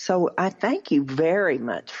powerful. So I thank you very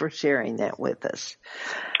much for sharing that with us.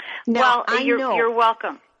 Now, you're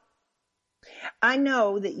welcome. I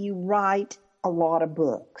know that you write a lot of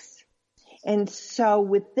books. And so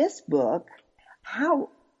with this book,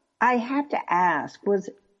 I have to ask,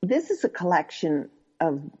 this is a collection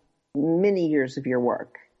of many years of your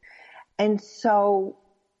work. And so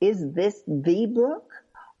is this the book,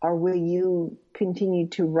 or will you continue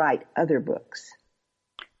to write other books?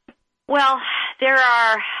 Well, there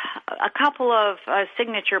are a couple of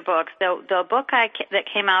signature books. The book that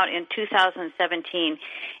came out in 2017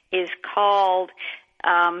 is called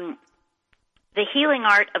The Healing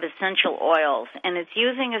Art of Essential Oils, and it's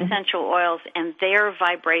using essential oils and their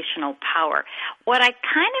vibrational power. What I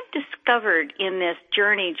kind of discovered in this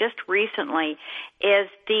journey just recently is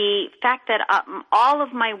the fact that all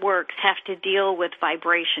of my works have to deal with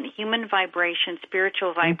vibration, human vibration,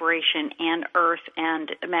 spiritual vibration, and earth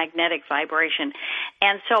and magnetic vibration.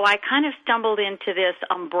 And so I kind of stumbled into this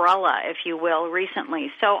umbrella, if you will,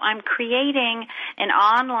 recently. So I'm creating an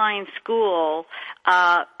online school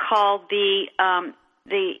called the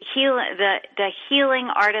Healing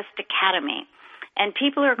Artist Academy. And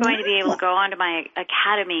people are going to be able to go onto my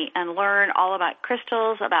academy and learn all about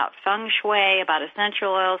crystals, about feng shui, about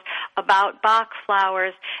essential oils, about Bach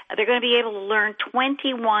flowers. They're going to be able to learn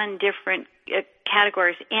 21 different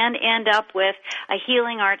categories and end up with a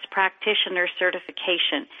healing arts practitioner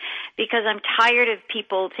certification, because I'm tired of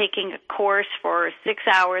people taking a course for 6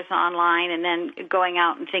 hours online and then going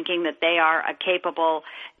out and thinking that they are a capable,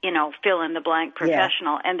 fill-in-the-blank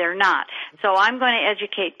professional, and they're not. So I'm going to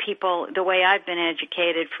educate people the way I've been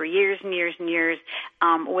educated for years and years and years,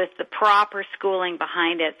 with the proper schooling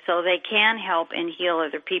behind it so they can help and heal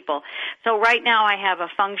other people. So right now I have a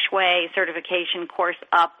feng shui certification course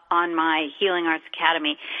up on my Healing Arts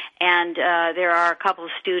Academy, and there are a couple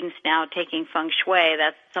of students now taking feng shui.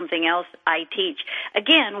 That's something else I teach.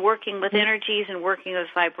 Again, working with energies and working with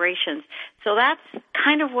vibrations. So that's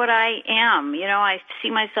kind of what I am. I see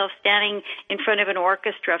myself standing in front of an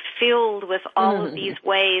orchestra filled with all of these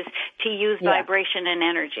ways to use vibration and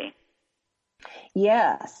energy.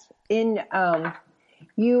 Yes.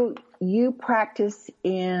 You practice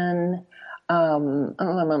in, I'm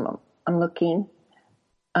looking,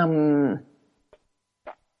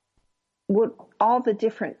 what all the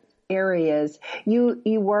different areas you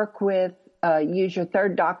work with, use your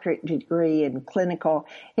third doctorate degree in clinical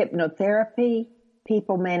hypnotherapy.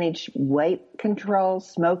 People manage weight control,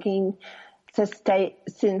 smoking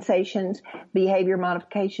sensations, behavior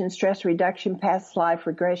modification, stress reduction, past life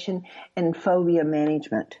regression, and phobia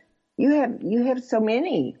management. You have so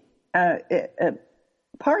many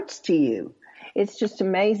parts to you. It's just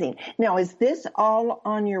amazing. Now, is this all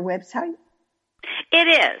on your website? It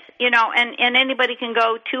is, and anybody can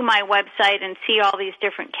go to my website and see all these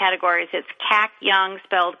different categories. It's Kac Young,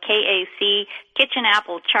 spelled K-A-C, Kitchen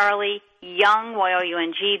Apple Charlie, Young,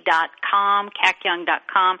 YOUNG.com,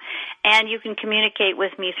 KacYoung.com, and you can communicate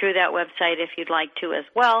with me through that website if you'd like to as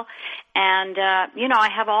well. And, I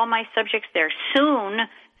have all my subjects there. Soon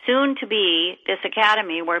to be this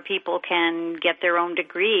academy where people can get their own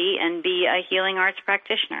degree and be a healing arts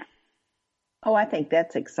practitioner. Oh, I think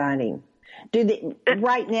that's exciting.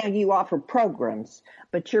 Right now you offer programs,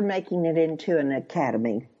 but you're making it into an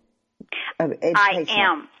academy of education. I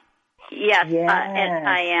am. Yes.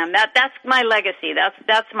 I am. That's my legacy.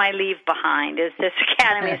 That's my leave behind, is this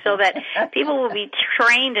academy, so that people will be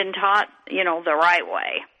trained and taught, the right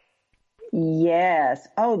way. Yes.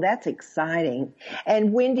 Oh, that's exciting.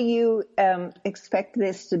 And when do you expect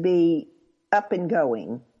this to be up and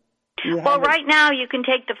going? Well, right now you can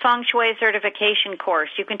take the Feng Shui certification course.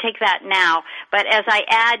 You can take that now. But as I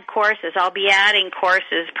add courses, I'll be adding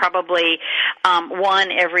courses probably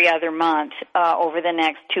one every other month over the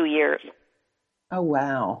next 2 years. Oh,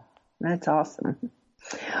 wow. That's awesome.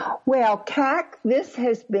 Well, Kac, this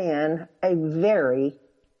has been a very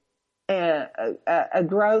a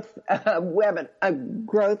growth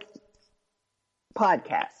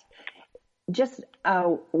podcast. Just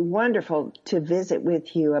wonderful to visit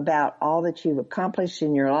with you about all that you've accomplished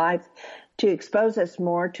in your life, to expose us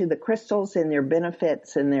more to the crystals and their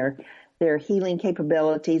benefits and their healing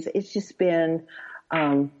capabilities. It's just been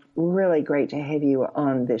really great to have you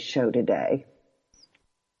on this show today.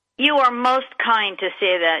 You are most kind to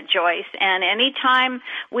say that, Joyce. And anytime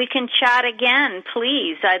we can chat again,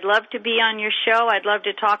 please. I'd love to be on your show. I'd love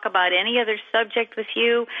to talk about any other subject with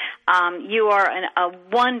you. You are a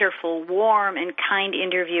wonderful, warm, and kind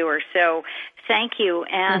interviewer. So thank you.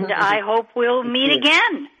 And I hope we'll meet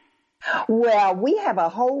again. Well, we have a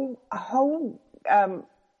whole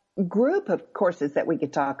group of courses that we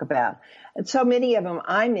could talk about. And so many of them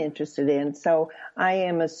I'm interested in. So I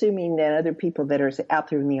am assuming that other people that are out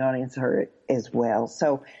there in the audience are as well.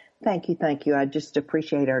 So thank you. I just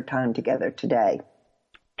appreciate our time together today.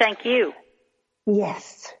 Thank you.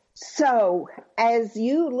 Yes. So as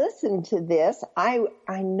you listen to this, I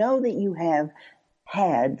know that you have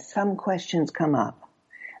had some questions come up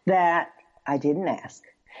that I didn't ask.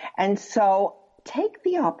 And so take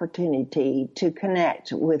the opportunity to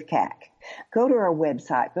connect with Kac. Go to our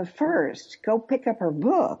website, but first go pick up her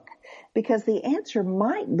book, because the answer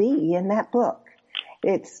might be in that book.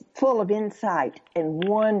 It's full of insight and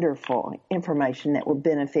wonderful information that will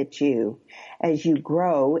benefit you as you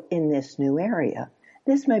grow in this new area.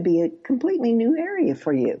 This may be a completely new area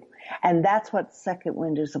for you. And that's what Second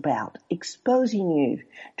Wind is about, exposing you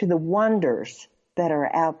to the wonders that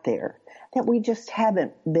are out there that we just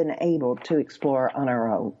haven't been able to explore on our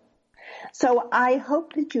own. So I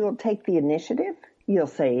hope that you'll take the initiative. You'll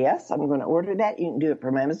say, yes, I'm going to order that. You can do it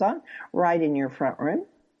from Amazon right in your front room.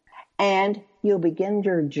 And you'll begin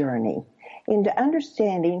your journey into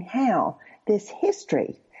understanding how this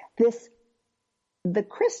history, the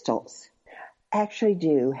crystals actually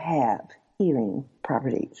do have healing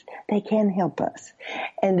properties. They can help us.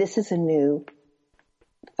 And this is a new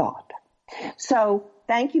thought. So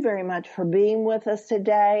thank you very much for being with us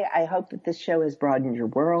today. I hope that this show has broadened your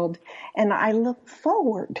world, and I look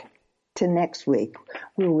forward to next week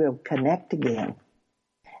where we'll connect again.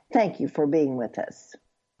 Thank you for being with us.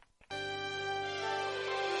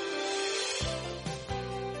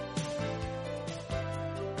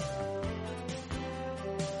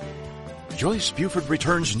 Joyce Buford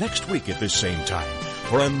returns next week at this same time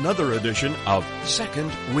for another edition of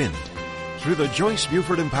Second Wind. Through the Joyce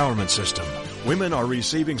Buford Empowerment System, women are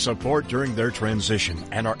receiving support during their transition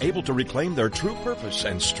and are able to reclaim their true purpose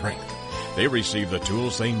and strength. They receive the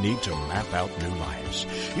tools they need to map out new lives.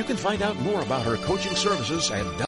 You can find out more about her coaching services at